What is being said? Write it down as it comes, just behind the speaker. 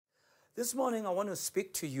This morning I want to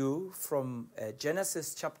speak to you from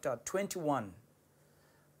Genesis chapter 21.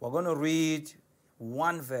 We're going to read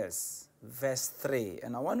one verse, verse 3.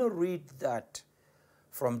 And I want to read that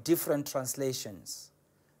from different translations.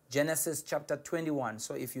 Genesis chapter 21.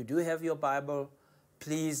 So if you do have your Bible,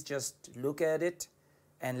 please just look at it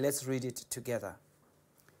and let's read it together.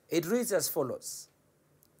 It reads as follows.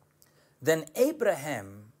 Then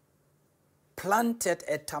Abraham planted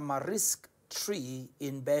a tamarisk tree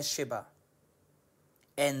in Beersheba,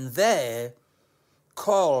 and there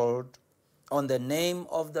called on the name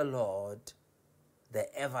of the Lord,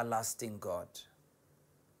 the everlasting God.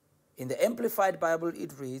 In the Amplified Bible,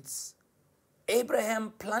 it reads,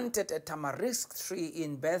 Abraham planted a tamarisk tree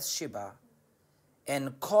in Beersheba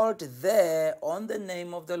and called there on the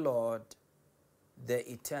name of the Lord,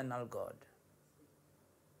 the eternal God.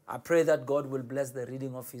 I pray that God will bless the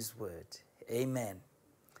reading of His word. Amen.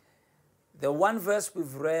 The one verse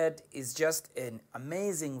we've read is just an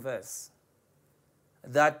amazing verse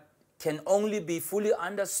that can only be fully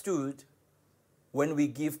understood when we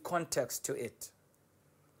give context to it.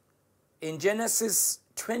 In Genesis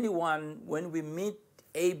 21, when we meet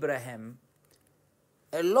Abraham,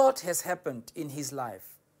 a lot has happened in his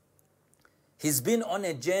life. He's been on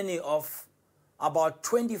a journey of about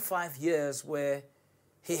 25 years where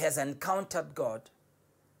he has encountered God.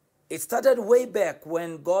 It started way back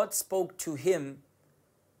when God spoke to him.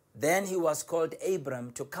 Then he was called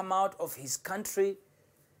Abram to come out of his country,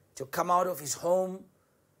 to come out of his home,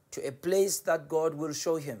 to a place that God will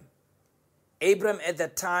show him. Abram at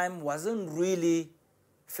that time wasn't really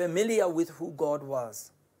familiar with who God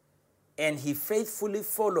was. And he faithfully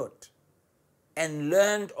followed and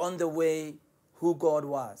learned on the way who God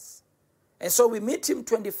was. And so we meet him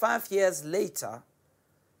 25 years later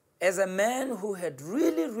as a man who had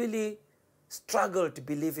really struggled to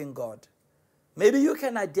believe in God. Maybe you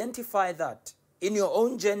can identify that in your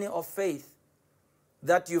own journey of faith,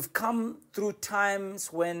 that you've come through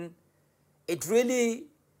times when it really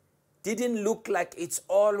didn't look like it's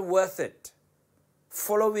all worth it,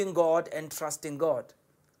 following God and trusting God.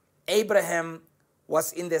 Abraham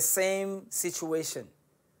was in the same situation.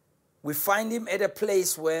 We find him at a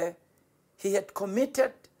place where he had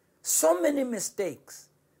committed so many mistakes.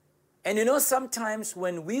 And you know, sometimes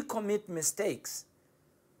when we commit mistakes,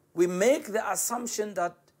 we make the assumption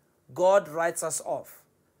that God writes us off.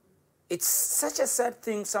 It's such a sad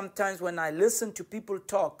thing sometimes when I listen to people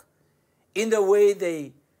talk in the way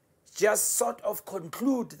they just sort of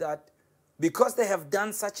conclude that because they have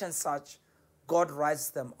done such and such, God writes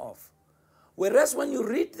them off. Whereas when you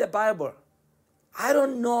read the Bible, I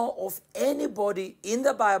don't know of anybody in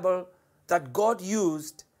the Bible that God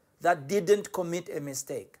used that didn't commit a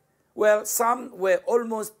mistake. Well, some were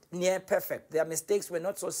almost near perfect. Their mistakes were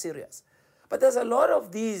not so serious. But there's a lot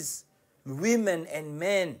of these women and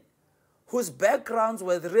men whose backgrounds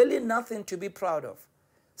were really nothing to be proud of.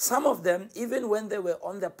 Some of them, even when they were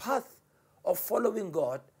on the path of following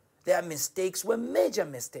God, their mistakes were major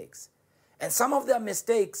mistakes. And some of their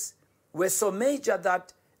mistakes were so major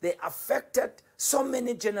that they affected so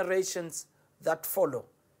many generations that follow.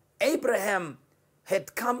 Abraham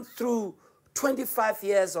had come through 25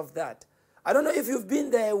 years of that. I don't know if you've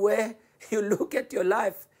been there where you look at your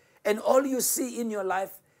life and all you see in your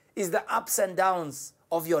life is the ups and downs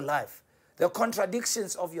of your life, the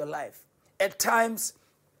contradictions of your life. At times,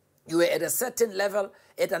 you were at a certain level.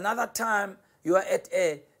 At another time, you are at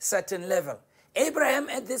a certain level. Abraham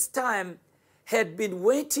at this time had been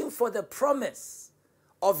waiting for the promise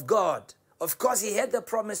of God. Of course, he had the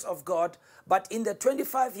promise of God, but in the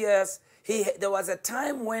 25 years, there was a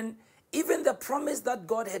time when even the promise that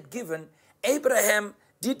God had given, Abraham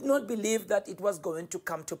did not believe that it was going to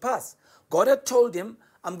come to pass. God had told him,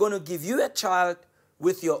 I'm going to give you a child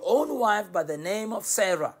with your own wife by the name of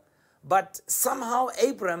Sarah. But somehow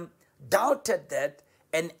Abraham doubted that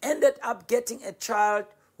and ended up getting a child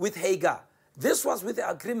with Hagar. This was with the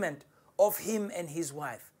agreement of him and his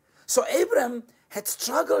wife. So Abraham had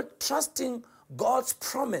struggled trusting God's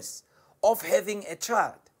promise of having a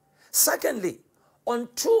child. Secondly, on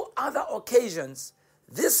two other occasions,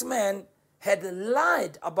 this man had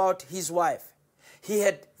lied about his wife. He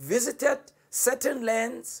had visited certain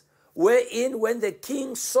lands wherein when the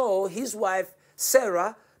king saw his wife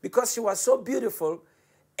Sarah, because she was so beautiful,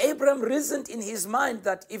 Abram reasoned in his mind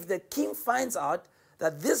that if the king finds out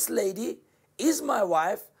that this lady is my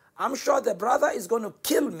wife, I'm sure the brother is going to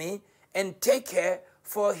kill me and take her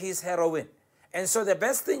for his heroine. And so the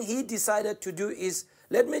best thing he decided to do is,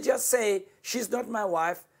 let me just say, she's not my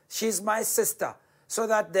wife, she's my sister, so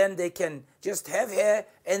that then they can just have her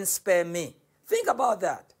and spare me. Think about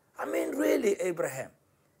that. I mean, really, Abraham,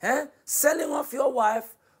 selling off your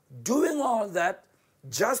wife, doing all that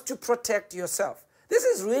just to protect yourself. This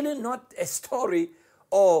is really not a story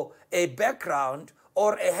or a background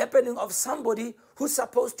or a happening of somebody who's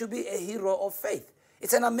supposed to be a hero of faith.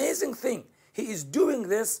 It's an amazing thing. He is doing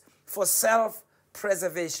this for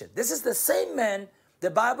self-preservation. This is the same man the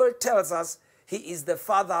Bible tells us he is the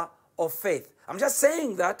father of faith. I'm just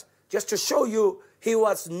saying that just to show you he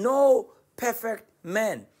was no perfect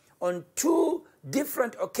man. On two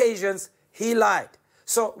different occasions, he lied.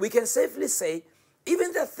 So we can safely say,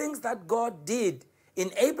 even the things that God did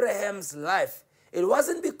in Abraham's life, it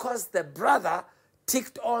wasn't because the brother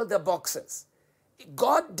ticked all the boxes.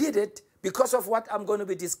 God did it because of what I'm going to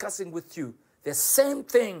be discussing with you. The same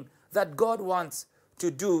thing that God wants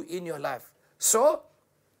to do in your life. So,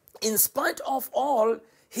 in spite of all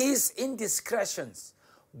his indiscretions,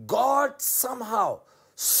 God somehow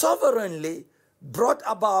sovereignly brought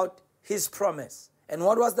about his promise. And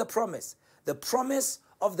what was the promise? The promise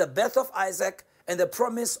of the birth of Isaac and the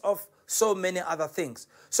promise of so many other things.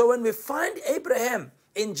 So when we find Abraham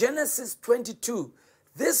in Genesis 22,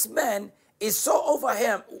 this man is so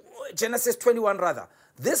overwhelmed, Genesis 21 rather,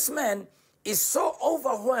 this man is so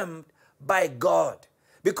overwhelmed by God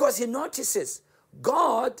because he notices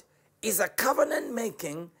God is a covenant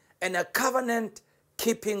making and a covenant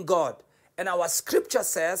keeping God. And our scripture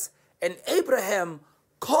says, and Abraham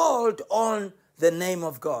called on the name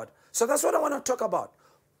of God. So that's what I want to talk about.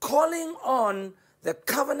 Calling on the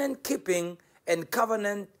covenant keeping and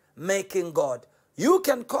covenant making God. You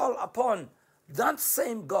can call upon that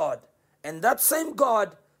same God, and that same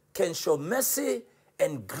God can show mercy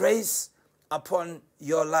and grace upon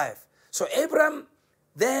your life. So Abraham,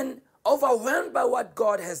 then overwhelmed by what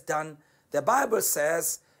God has done, the Bible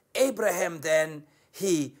says, Abraham then,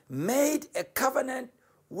 he made a covenant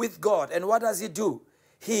with God. And what does he do?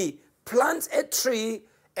 He plants a tree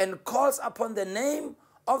and calls upon the name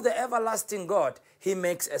of the everlasting God. He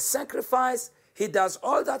makes a sacrifice, he does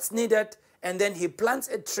all that's needed, and then he plants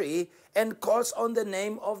a tree and calls on the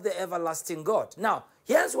name of the everlasting God. Now,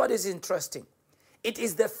 here's what is interesting. It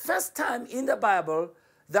is the first time in the Bible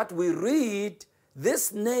that we read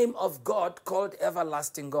this name of God called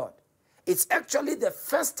everlasting God. It's actually the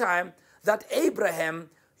first time that Abraham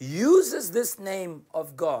uses this name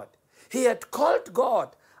of God. He had called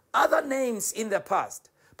God other names in the past,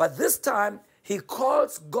 but this time he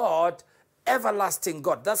calls God everlasting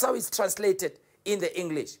God. That's how it's translated in the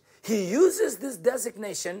English. He uses this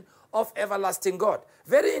designation of everlasting God.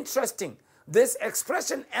 Very interesting. This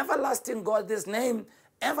expression everlasting God, this name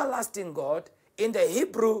everlasting God, in the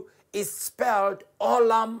Hebrew is spelled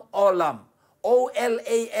Olam Olam.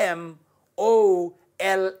 O-L-A-M,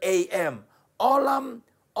 O-L-A-M. Olam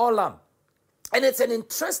Olam. And it's an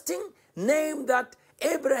interesting name that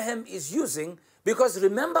Abraham is using, because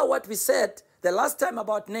remember what we said the last time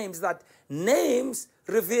about names, that names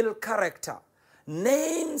reveal character.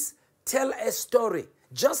 Names tell a story.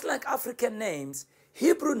 Just like African names,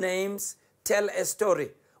 Hebrew names tell a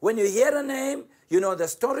story. When you hear a name, you know the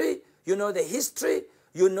story, you know the history,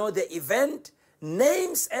 you know the event.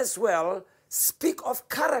 Names as well speak of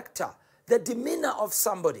character, the demeanor of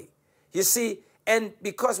somebody. You see, and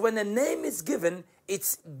because when a name is given,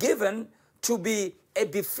 it's given to be a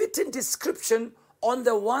befitting description on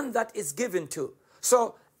the one that is given to.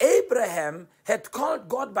 So Abraham had called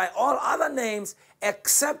God by all other names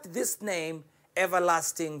except this name,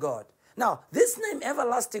 everlasting God. Now, this name,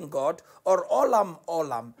 everlasting God, or Olam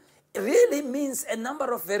Olam, really means a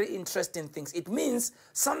number of very interesting things. It means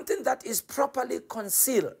something that is properly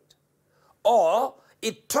concealed, or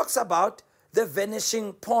it talks about the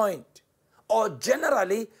vanishing point, or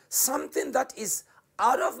generally something that is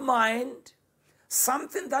out of mind,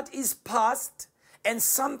 something that is past, and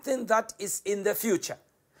something that is in the future.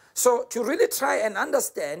 So to really try and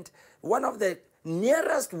understand, one of the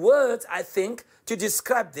nearest words, I think, to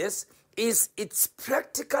describe this is it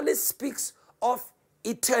practically speaks of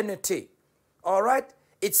eternity. All right?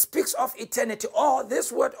 It speaks of eternity. Or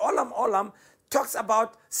this word, Olam Olam, talks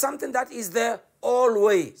about something that is there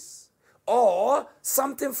always. Or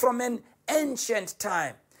something from an ancient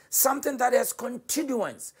time. Something that has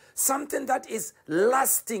continuance. Something that is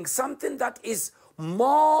lasting. Something that is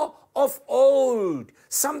more of old,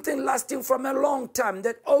 something lasting from a long time,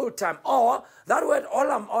 that old time. Or that word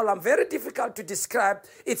Olam Olam, very difficult to describe.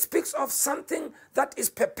 It speaks of something that is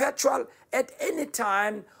perpetual at any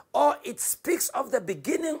time, or it speaks of the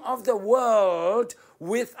beginning of the world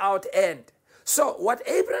without end. So what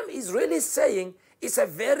Abraham is really saying is a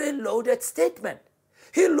very loaded statement.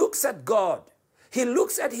 He looks at God. He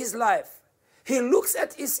looks at his life. He looks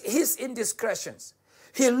at his indiscretions.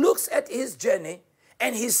 He looks at his journey,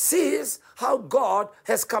 and he sees how God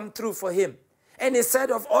has come through for him. And he said,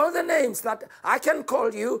 of all the names that I can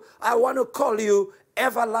call you, I want to call you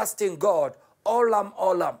Everlasting God, Olam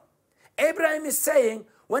Olam. Abraham is saying,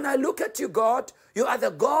 when I look at you, God, you are the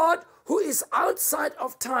God who is outside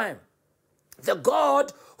of time, the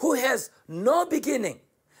God who has no beginning,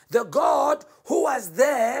 the God who was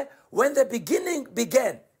there when the beginning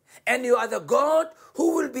began, and you are the God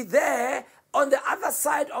who will be there on the other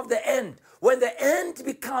side of the end. When the end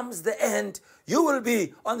becomes the end, you will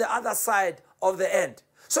be on the other side of the end.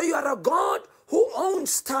 So you are a God who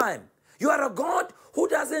owns time. You are a God who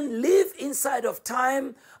doesn't live inside of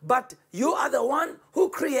time, but you are the one who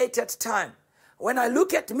created time. When I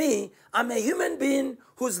look at me, I'm a human being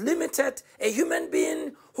who's limited, a human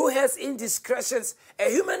being who has indiscretions, a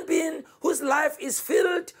human being whose life is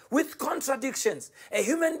filled with contradictions, a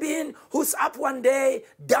human being who's up one day,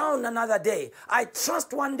 down another day. I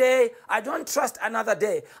trust one day, I don't trust another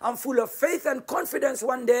day. I'm full of faith and confidence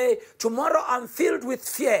one day, tomorrow I'm filled with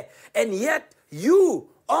fear. And yet you,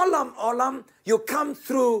 Olam Olam, you come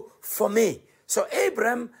through for me. So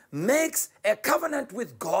Abram makes a covenant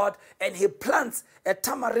with God and he plants a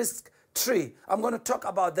tamarisk tree. I'm going to talk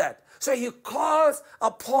about that. So he calls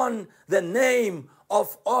upon the name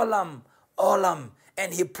of Olam Olam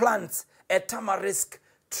and he plants a tamarisk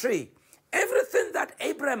tree. Everything that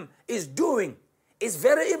Abram is doing is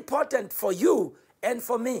very important for you and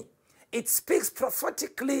for me. It speaks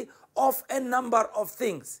prophetically of a number of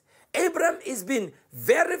things. Abram is being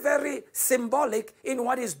very, very symbolic in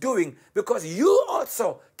what he's doing because you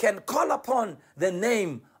also can call upon the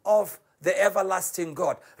name of the everlasting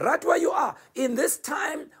God. Right where you are, in this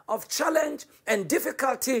time of challenge and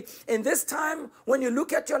difficulty, in this time when you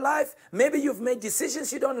look at your life, maybe you've made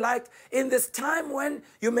decisions you don't like, in this time when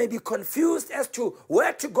you may be confused as to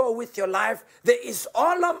where to go with your life, there is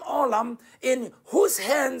Olam Olam in whose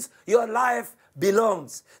hands your life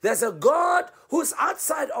belongs. There's a God who's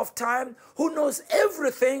outside of time, who knows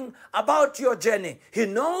everything about your journey. He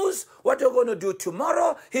knows what you're going to do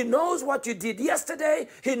tomorrow. He knows what you did yesterday.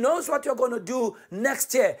 He knows what you're going to do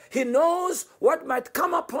next year. He knows what might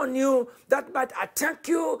come upon you, that might attack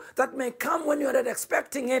you, that may come when you're not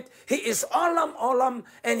expecting it. He is Olam Olam,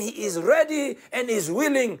 and he is ready and is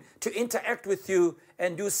willing to interact with you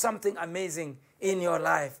and do something amazing in your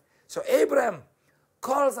life. So Abraham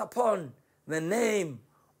calls upon the name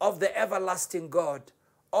of the everlasting God,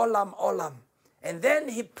 Olam Olam. And then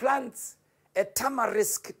he plants a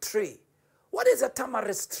tamarisk tree. What is a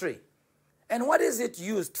tamarisk tree? And what is it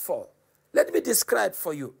used for? Let me describe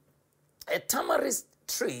for you. A tamarisk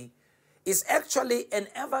tree is actually an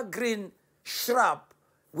evergreen shrub.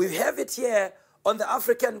 We have it here on the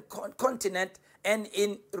African continent and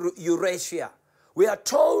in Eurasia. We are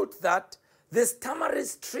told that this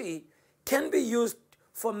tamarisk tree can be used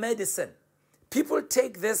for medicine. People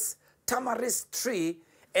take this tamarisk tree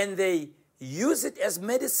and they use it as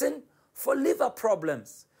medicine for liver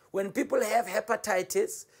problems. When people have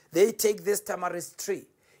hepatitis, they take this tamarisk tree.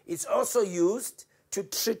 It's also used to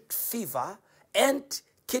treat fever and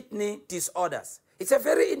kidney disorders. It's a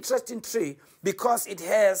very interesting tree because it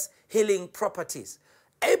has healing properties.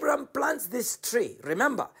 Abraham plants this tree.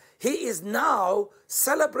 Remember, he is now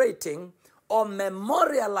celebrating or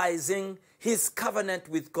memorializing his covenant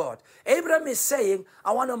with God. Abraham is saying,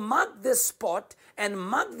 I want to mark this spot and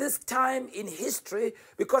mark this time in history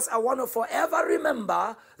because I want to forever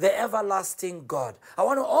remember the everlasting God. I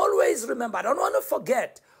want to always remember. I don't want to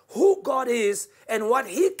forget who God is and what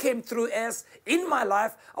he came through as in my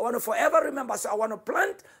life. I want to forever remember. So I want to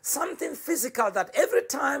plant something physical that every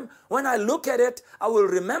time when I look at it, I will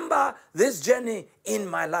remember this journey in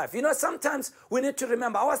my life. You know, sometimes we need to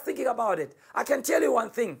remember. I was thinking about it. I can tell you one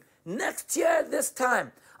thing. Next year, this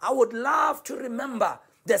time, I would love to remember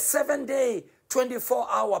the 7-day,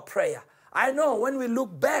 24-hour prayer. I know when we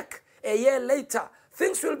look back a year later,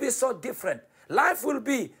 things will be so different. Life will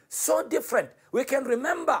be so different. We can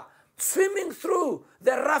remember swimming through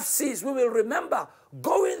the rough seas. We will remember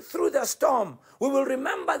going through the storm. We will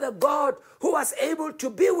remember the God who was able to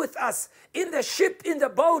be with us in the ship, in the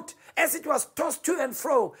boat, as it was tossed to and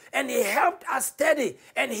fro. And he helped us steady,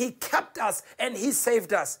 and he kept us, and he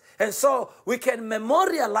saved us. And so we can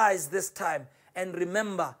memorialize this time and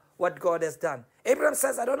remember what God has done. Abraham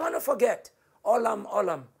says, I don't want to forget Olam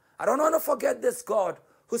Olam. I don't want to forget this God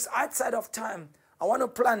who's outside of time. I want to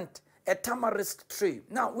plant a tamarisk tree.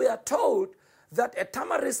 Now, we are told that a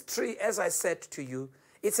tamarisk tree, as I said to you,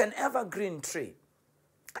 it's an evergreen tree.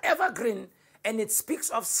 Evergreen, and it speaks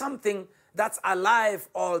of something that's alive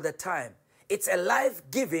all the time. It's a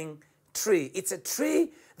life-giving tree. It's a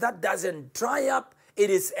tree that doesn't dry up. It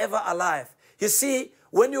is ever alive. You see,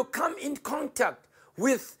 when you come in contact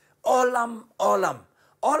with Olam Olam,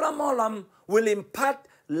 Olam Olam will impart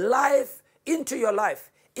life into your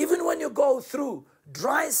life. Even when you go through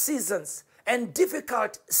dry seasons and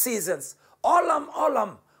difficult seasons, Olam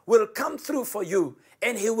Olam will come through for you,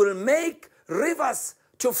 and he will make rivers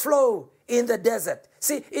to flow in the desert.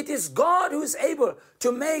 See, it is God who is able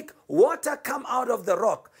to make water come out of the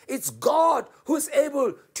rock. It's God who's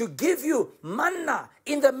able to give you manna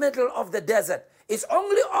in the middle of the desert. It's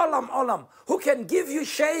only Olam Olam who can give you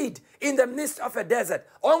shade in the midst of a desert.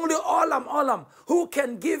 Only Olam Olam who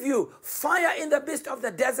can give you fire in the midst of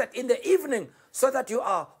the desert in the evening so that you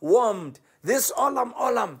are warmed. This Olam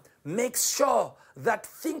Olam makes sure that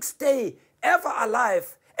things stay ever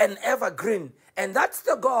alive and ever green. And that's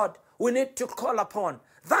the God we need to call upon.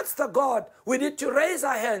 That's the God we need to raise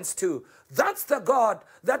our hands to. That's the God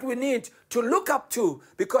that we need to look up to,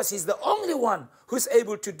 because he's the only one who's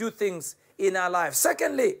able to do things in our lives.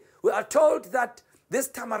 Secondly, we are told that this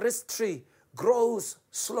tamarisk tree grows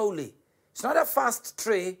slowly. It's not a fast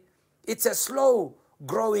tree, it's a slow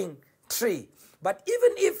growing tree. But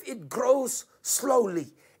even if it grows slowly,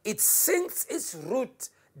 it sinks its root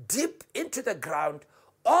deep into the ground,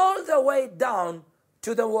 all the way down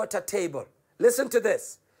to the water table. Listen to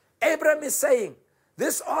this. Abraham is saying,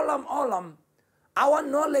 this Olam Olam, our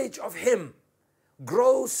knowledge of him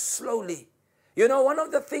grows slowly. You know, one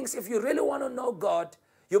of the things, if you really want to know God,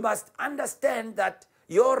 you must understand that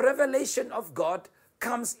your revelation of God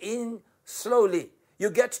comes in slowly. You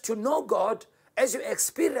get to know God as you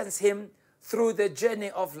experience him through the journey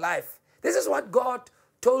of life. This is what God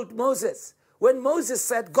told Moses. When Moses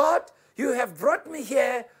said, God, you have brought me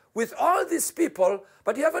here with all these people,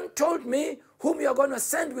 but you haven't told me whom you're going to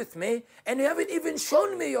send with me, and you haven't even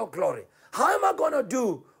shown me your glory. How am I going to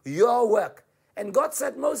do your work? And God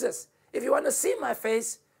said, Moses, if you want to see my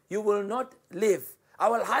face, you will not live. I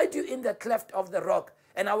will hide you in the cleft of the rock,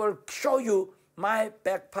 and I will show you my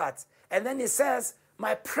back parts. And then he says,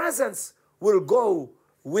 my presence will go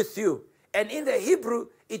with you. And in the Hebrew,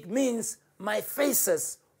 it means my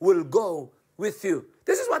faces will go with you.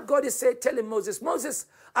 This is what God is saying, telling Moses, Moses,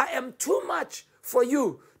 I am too much for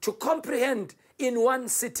you to comprehend in one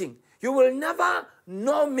sitting. You will never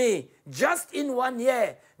know me just in 1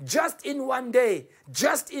 year, just in 1 day,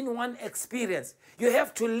 just in one experience. You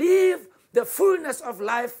have to live the fullness of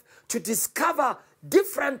life to discover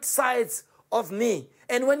different sides of me.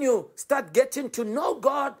 And when you start getting to know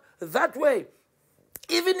God that way,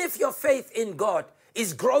 even if your faith in God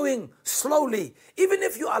is growing slowly, even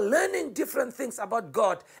if you are learning different things about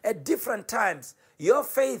God at different times, your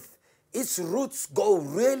faith, its roots go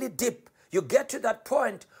really deep. You get to that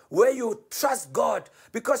point where you trust God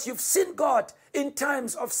because you've seen God in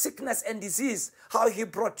times of sickness and disease, how he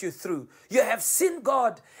brought you through. You have seen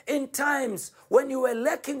God in times when you were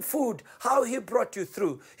lacking food, how he brought you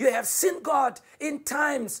through. You have seen God in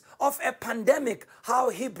times of a pandemic, how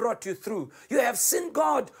he brought you through. You have seen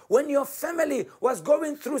God when your family was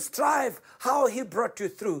going through strife, how he brought you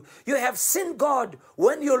through. You have seen God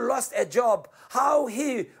when you lost a job, how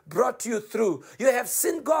he brought you through. You have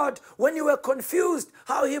seen God when you were confused,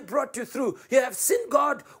 how he brought you through. You have seen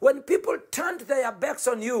God when people turned their backs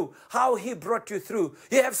on you, how he brought you through.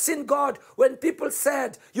 You have seen God when people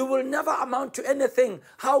said you will never amount to anything,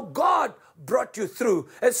 how God brought you through.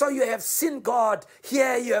 And so you have seen God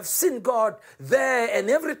here, you have seen God there, and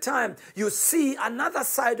every time you see another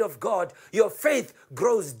side of God, your faith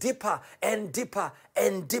grows deeper and deeper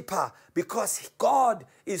and deeper, because God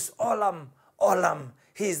is Olam Olam.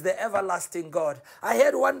 He is the everlasting God. I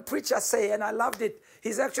heard one preacher say, and I loved it,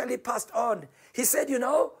 he's actually passed on. He said, you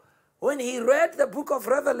know, when he read the book of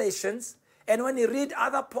Revelations, and when he read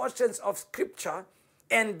other portions of scripture,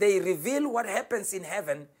 and they reveal what happens in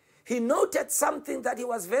heaven, he noted something that he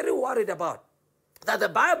was very worried about. That the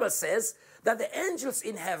Bible says that the angels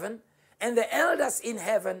in heaven and the elders in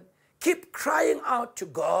heaven keep crying out to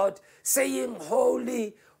God, saying,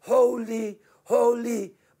 holy, holy,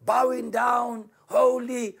 holy, bowing down,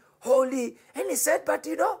 holy, holy. And he said, but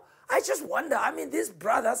you know, I just wonder, I mean, these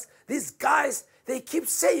brothers, these guys, they keep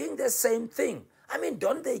saying the same thing. I mean,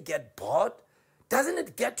 don't they get bored? Doesn't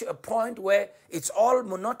it get to a point where it's all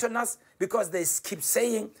monotonous because they keep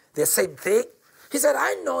saying the same thing? He said,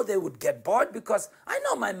 I know they would get bored because I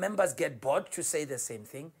know my members get bored to say the same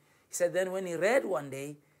thing. He said, then when he read one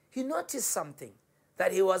day, he noticed something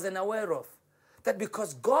that he wasn't aware of. That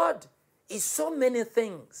because God is so many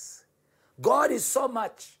things, God is so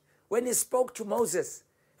much. When he spoke to Moses,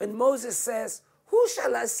 and Moses says, who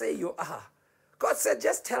shall I say you are? God said,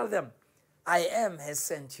 just tell them, I am has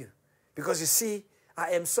sent you. Because you see, I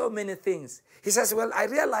am so many things. He says, well, I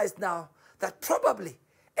realize now that probably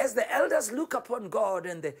as the elders look upon God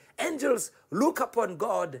and the angels look upon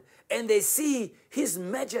God and they see his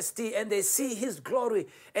majesty and they see his glory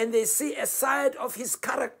and they see a side of his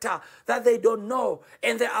character that they don't know,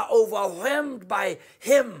 and they are overwhelmed by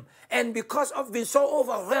him, and because of being so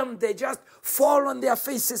overwhelmed they just fall on their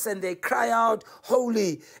faces and they cry out,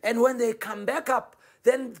 holy. And when they come back up,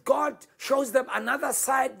 then God shows them another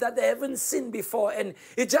side that they haven't seen before, and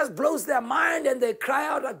it just blows their mind, and they cry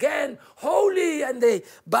out again, holy, and they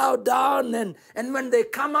bow down, and when they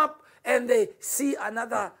come up and they see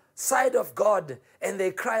another side of God and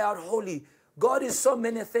they cry out, holy. God is so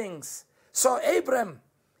many things. So Abraham,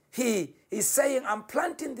 he is saying, I'm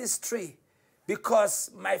planting this tree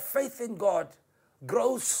because my faith in God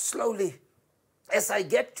grows slowly as I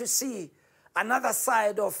get to see another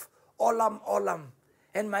side of Olam Olam.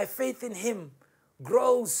 And my faith in him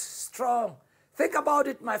grows strong. Think about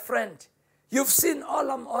it, my friend. You've seen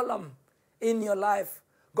Olam Olam in your life.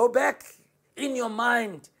 Go back in your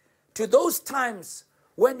mind to those times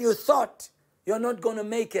when you thought you're not going to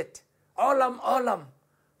make it. Olam Olam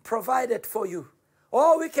provided for you.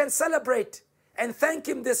 Oh, we can celebrate and thank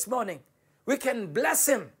him this morning. We can bless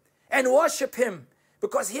him and worship him,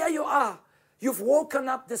 because here you are. You've woken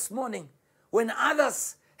up this morning when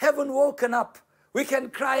others haven't woken up. We can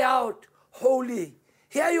cry out, holy.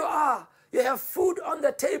 Here you are. You have food on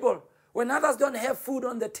the table when others don't have food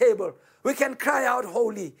on the table. We can cry out,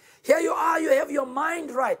 holy. Here you are. You have your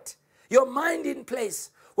mind right, your mind in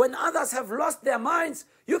place. When others have lost their minds,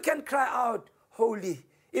 you can cry out, holy.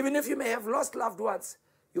 Even if you may have lost loved ones,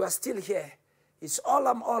 you are still here. It's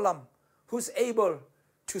Olam Olam who's able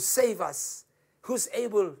to save us, who's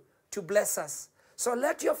able to bless us. So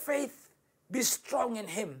let your faith be strong in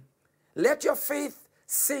him. Let your faith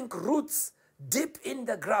sink roots deep in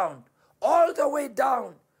the ground, all the way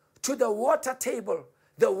down to the water table,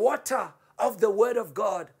 the water of the Word of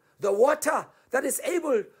God, the water that is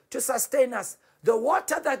able to sustain us, the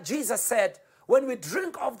water that Jesus said, when we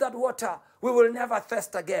drink of that water, we will never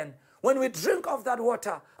thirst again. When we drink of that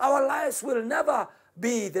water, our lives will never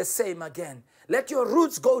be the same again. Let your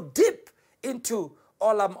roots go deep into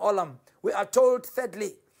Olam Olam. We are told,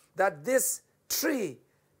 thirdly, that this tree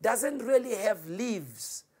doesn't really have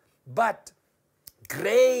leaves, but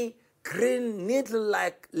gray, green,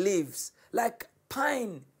 needle-like leaves, like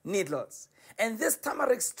pine needles. And this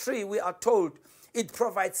tamarisk tree, we are told, it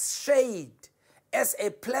provides shade as a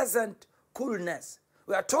pleasant coolness.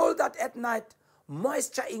 We are told that at night,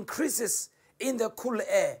 moisture increases in the cool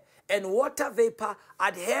air, and water vapor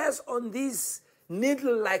adheres on these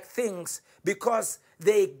needle-like things because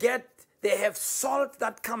they have salt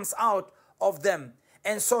that comes out of them.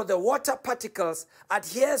 And so the water particles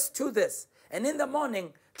adheres to this. And in the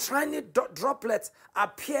morning, tiny droplets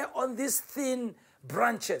appear on these thin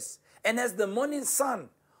branches. And as the morning sun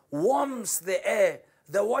warms the air,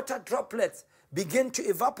 the water droplets begin to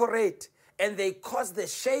evaporate, and they cause the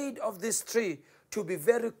shade of this tree to be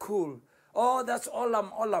very cool. Oh, that's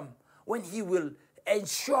Olam Olam, when he will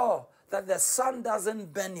ensure that the sun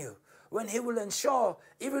doesn't burn you. When he will ensure,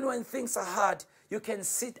 even when things are hard, you can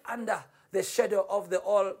sit under the shadow of the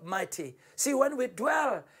Almighty. See, when we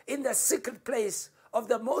dwell in the secret place of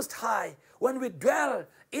the Most High, when we dwell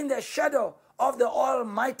in the shadow of the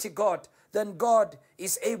Almighty God, then God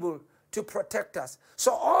is able to protect us.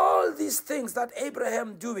 So all these things that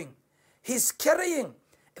Abraham doing, he's carrying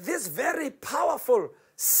this very powerful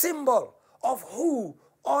symbol of who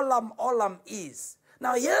Olam Olam is.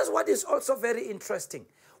 Now here's what is also very interesting.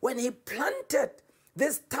 When he planted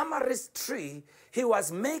this tamarisk tree, he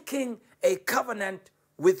was making a covenant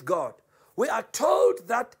with God. We are told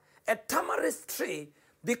that a tamarisk tree,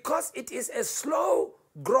 because it is a slow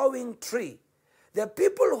growing tree, the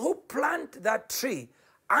people who plant that tree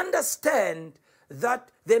understand that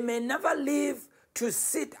they may never live to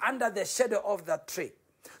sit under the shadow of that tree.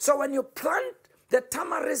 So when you plant the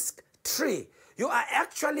tamarisk tree, you are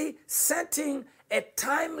actually setting a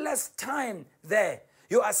timeless time there.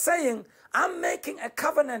 You are saying, I'm making a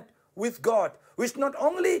covenant with God, which not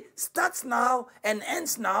only starts now and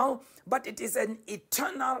ends now, but it is an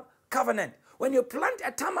eternal covenant. When you plant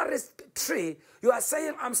a tamarisk tree, you are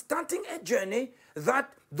saying, I'm starting a journey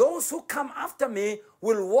that those who come after me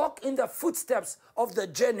will walk in the footsteps of the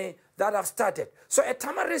journey that I've started. So a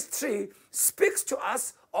tamarisk tree speaks to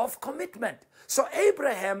us of commitment. So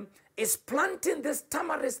Abraham is planting this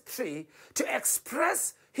tamarisk tree to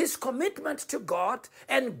express his commitment to God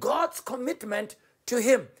and God's commitment to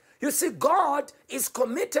him. You see, God is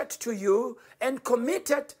committed to you and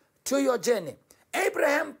committed to your journey.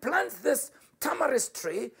 Abraham plants this tamarisk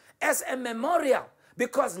tree as a memorial,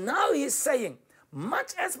 because now he's saying,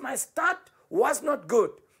 much as my start was not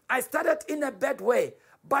good, I started in a bad way,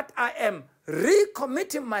 but I am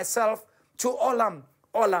recommitting myself to Olam,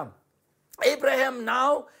 Olam. Abraham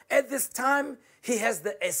now, at this time, he has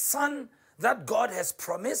a son that God has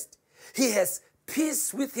promised. He has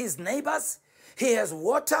peace with his neighbors. He has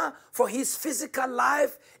water for his physical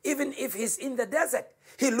life, even if he's in the desert.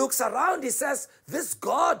 He looks around, he says, this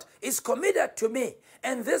God is committed to me,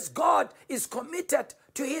 and this God is committed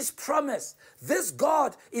to his promise. This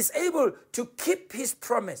God is able to keep his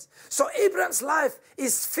promise. So Abraham's life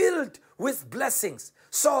is filled with blessings.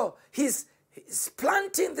 So he's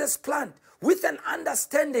planting this plant with an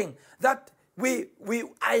understanding that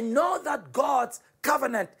I know that God's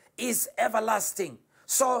covenant is everlasting.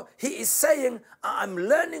 So he is saying, I'm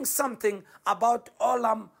learning something about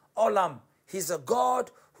Olam, Olam. He's a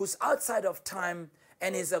God who's outside of time,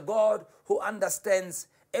 and he's a God who understands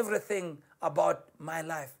everything about my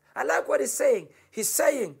life. I like what he's saying. He's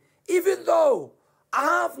saying, even though I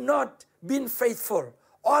have not been faithful,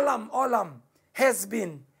 Olam, Olam has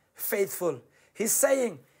been faithful. He's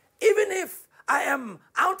saying, even if I am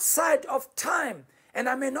outside of time and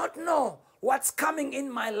I may not know what's coming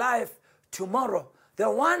in my life tomorrow, the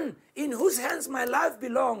one in whose hands my life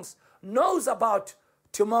belongs knows about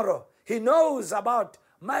tomorrow. He knows about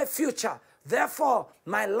my future. Therefore,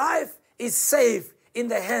 my life is safe in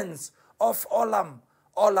the hands of Olam,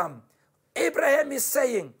 Olam. Abraham is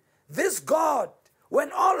saying, this God,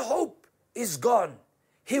 when all hope is gone,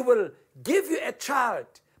 he will give you a child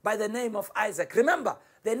by the name of Isaac. Remember,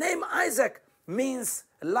 the name Isaac means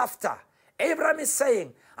laughter. Abraham is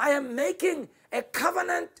saying, I am making a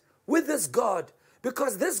covenant with this God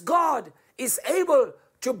because this God is able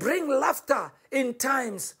to bring laughter in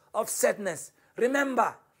times of sadness.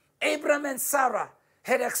 Remember, Abraham and Sarah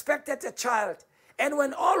had expected a child, and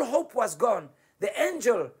when all hope was gone, the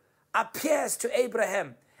angel appears to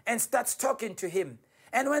Abraham and starts talking to him.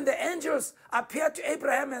 And when the angels appear to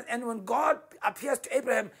Abraham, and when God appears to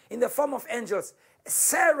Abraham in the form of angels,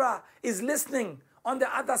 Sarah is listening on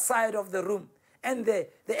the other side of the room. And the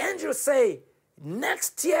angels say,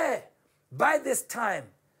 next year, by this time,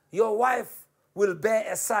 your wife will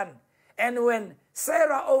bear a son. And when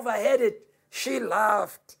Sarah overheard it, she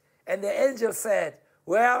laughed. And the angel said,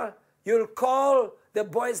 well, you'll call the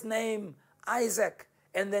boy's name Isaac.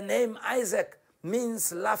 And the name Isaac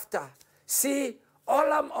means laughter. See,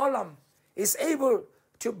 Olam, Olam is able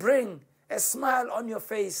to bring a smile on your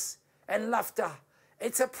face and laughter.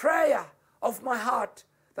 It's a prayer of my heart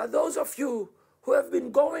that those of you who have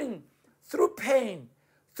been going through pain,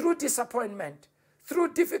 through disappointment,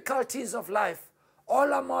 through difficulties of life,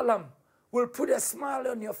 Olam, Olam will put a smile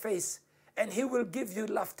on your face and he will give you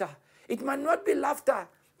laughter. It might not be laughter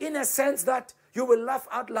in a sense that you will laugh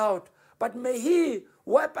out loud, but may he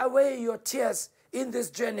wipe away your tears in this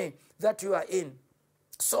journey that you are in.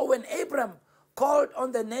 So when Abram called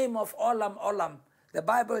on the name of Olam, Olam, the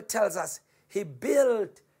Bible tells us he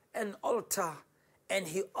built an altar and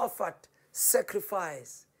he offered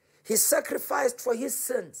sacrifice. He sacrificed for his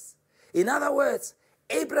sins. In other words,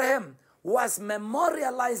 Abraham was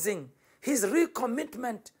memorializing his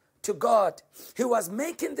recommitment to God. He was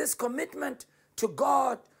making this commitment to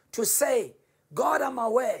God to say, God, I'm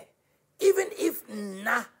aware, even if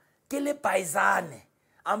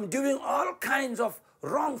I'm doing all kinds of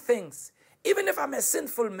wrong things, even if I'm a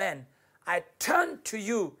sinful man, I turn to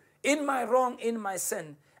you in my wrong, in my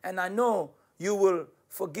sin, and I know you will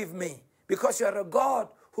forgive me because you are a God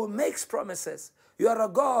who makes promises. You are a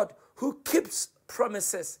God who keeps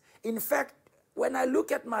promises. In fact, when I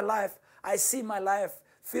look at my life, I see my life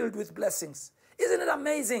filled with blessings. Isn't it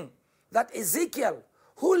amazing that Ezekiel,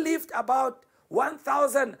 who lived about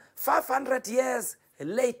 1,500 years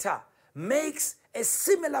later, makes a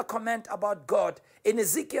similar comment about God in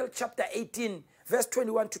Ezekiel chapter 18, verse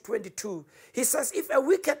 21 to 22. He says, if a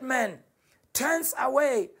wicked man turns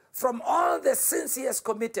away from all the sins he has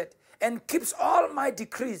committed and keeps all my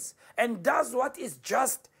decrees and does what is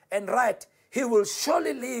just and right, he will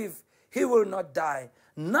surely live, he will not die.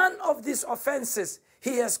 None of these offenses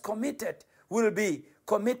he has committed will be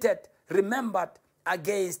remembered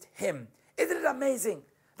against him. Isn't it amazing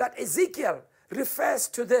that Ezekiel refers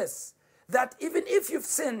to this, that even if you've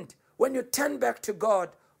sinned, when you turn back to God,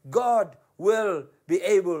 God will be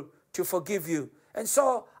able to forgive you. And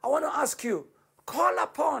so I want to ask you, call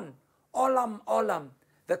upon Olam, Olam,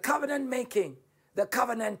 the covenant making, the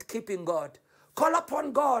covenant keeping God. Call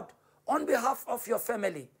upon God on behalf of your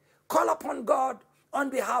family. Call upon God on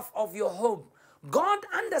behalf of your home. God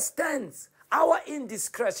understands our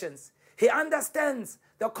indiscretions. He understands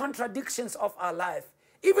the contradictions of our life.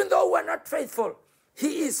 Even though we're not faithful,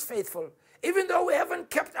 he is faithful. Even though we haven't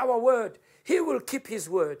kept our word, he will keep his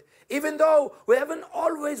word. Even though we haven't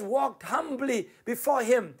always walked humbly before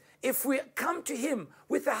him, if we come to him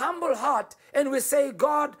with a humble heart and we say,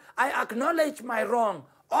 God, I acknowledge my wrong,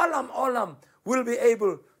 Olam will be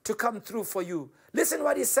able to come through for you. Listen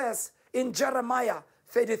what he says in Jeremiah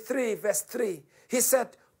 33 verse 3. He said,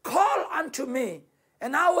 call unto me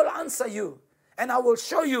and I will answer you, and I will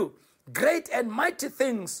show you great and mighty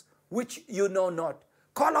things which you know not.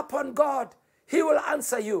 Call upon God, he will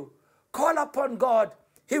answer you. Call upon God,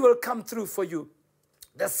 he will come through for you.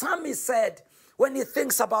 The psalmist said, when he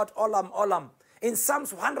thinks about Olam, in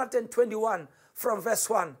Psalms 121 from verse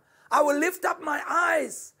 1, I will lift up my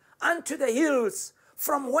eyes unto the hills,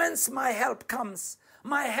 from whence my help comes.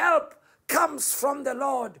 My help comes from the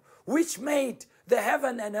Lord, which made the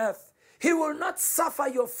heaven and earth. He will not suffer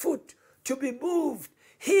your foot to be moved.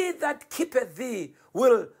 He that keepeth thee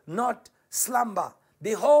will not slumber.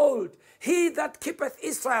 Behold, he that keepeth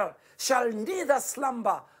Israel shall neither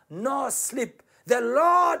slumber nor sleep. The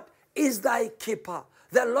Lord is thy keeper.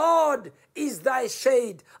 The Lord is thy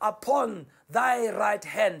shade upon thy right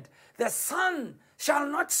hand. The sun shall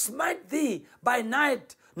not smite thee by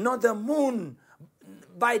night, nor the moon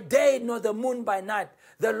by day, nor the moon by night.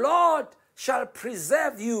 The Lord shall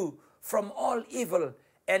preserve you from all evil,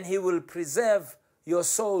 and he will preserve your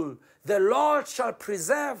soul. The Lord shall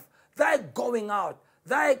preserve thy going out,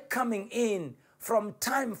 thy coming in, from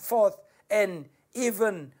time forth and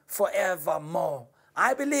even forevermore.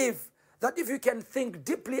 I believe that if you can think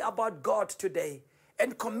deeply about God today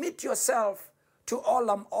and commit yourself to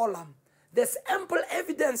Olam, there's ample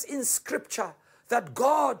evidence in Scripture that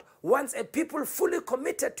God wants a people fully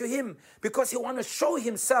committed to him, because he wants to show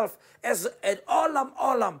himself as an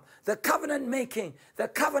Olam, the covenant-making, the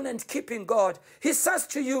covenant-keeping God. He says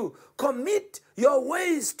to you, commit your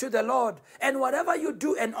ways to the Lord, and whatever you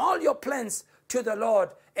do and all your plans to the Lord,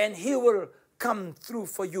 and he will come through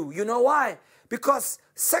for you. You know why? Because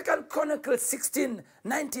 2 Chronicles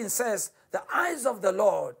 16:19 says, the eyes of the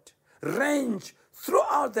Lord range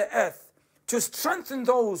throughout the earth to strengthen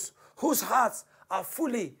those whose hearts are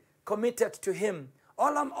fully committed to him.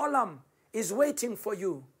 Olam is waiting for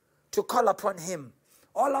you to call upon him.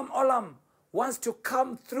 Olam wants to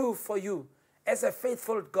come through for you as a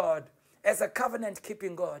faithful God, as a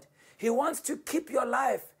covenant-keeping God. He wants to keep your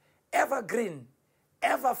life evergreen,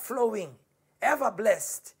 ever flowing, ever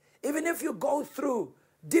blessed. Even if you go through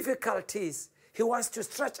difficulties, he wants to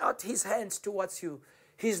stretch out his hands towards you.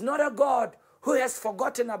 He's not a God who has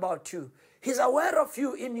forgotten about you. He's aware of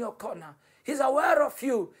you in your corner. He's aware of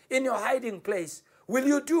you in your hiding place. Will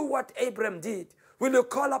you do what Abram did? Will you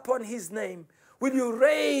call upon his name? Will you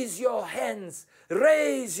raise your hands,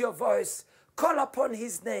 raise your voice, call upon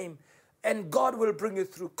his name, and God will bring you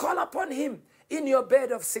through. Call upon him in your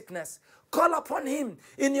bed of sickness. Call upon him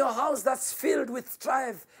in your house that's filled with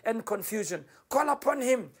strife and confusion. Call upon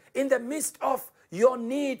him in the midst of your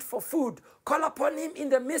need for food. Call upon him in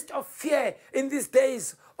the midst of fear in these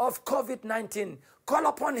days of COVID-19. Call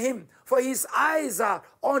upon him, for his eyes are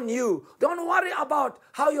on you. Don't worry about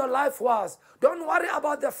how your life was. Don't worry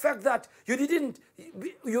about the fact that you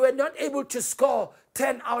were not able to score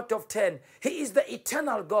 10 out of 10. He is the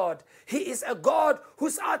eternal God. He is a God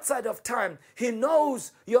who's outside of time. He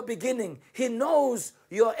knows your beginning. He knows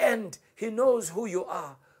your end. He knows who you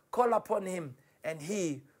are. Call upon him and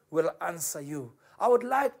he will answer you. I would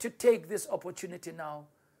like to take this opportunity now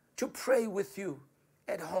to pray with you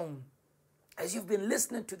at home. As you've been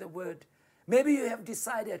listening to the word, maybe you have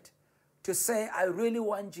decided to say, I really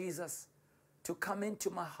want Jesus to come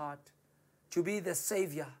into my heart, to be the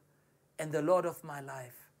Savior and the Lord of my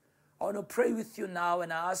life. I want to pray with you now,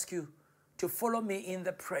 and I ask you to follow me in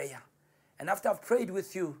the prayer. And after I've prayed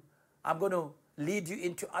with you, I'm going to lead you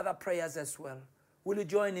into other prayers as well. Will you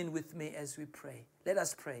join in with me as we pray? Let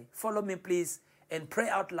us pray. Follow me, please, and pray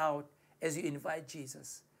out loud as you invite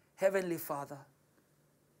Jesus. Heavenly Father,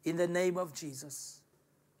 in the name of Jesus,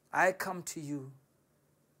 I come to you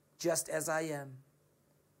just as I am.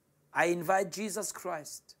 I invite Jesus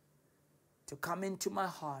Christ to come into my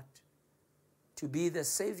heart, to be the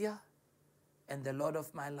Savior and the Lord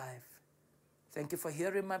of my life. Thank you for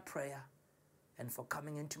hearing my prayer and for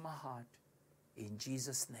coming into my heart. In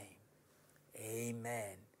Jesus' name,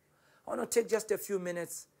 amen. I want to take just a few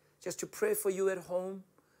minutes just to pray for you at home,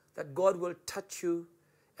 that God will touch you,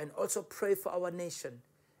 and also pray for our nation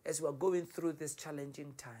as we're going through this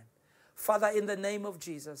challenging time. Father, in the name of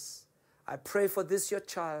Jesus, I pray for this, your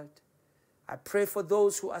child. I pray for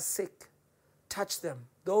those who are sick. Touch them.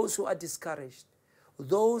 Those who are discouraged.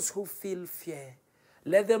 Those who feel fear.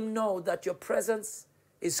 Let them know that your presence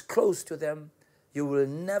is close to them. You will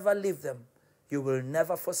never leave them, You will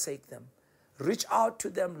never forsake them. Reach out to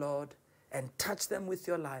them, Lord, and touch them with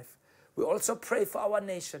your life. We also pray for our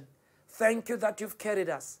nation. Thank you that you've carried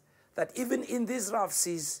us, that even in these rough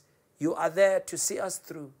seas, you are there to see us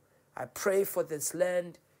through. I pray for this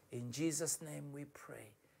land. In Jesus' name we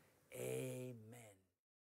pray. Amen.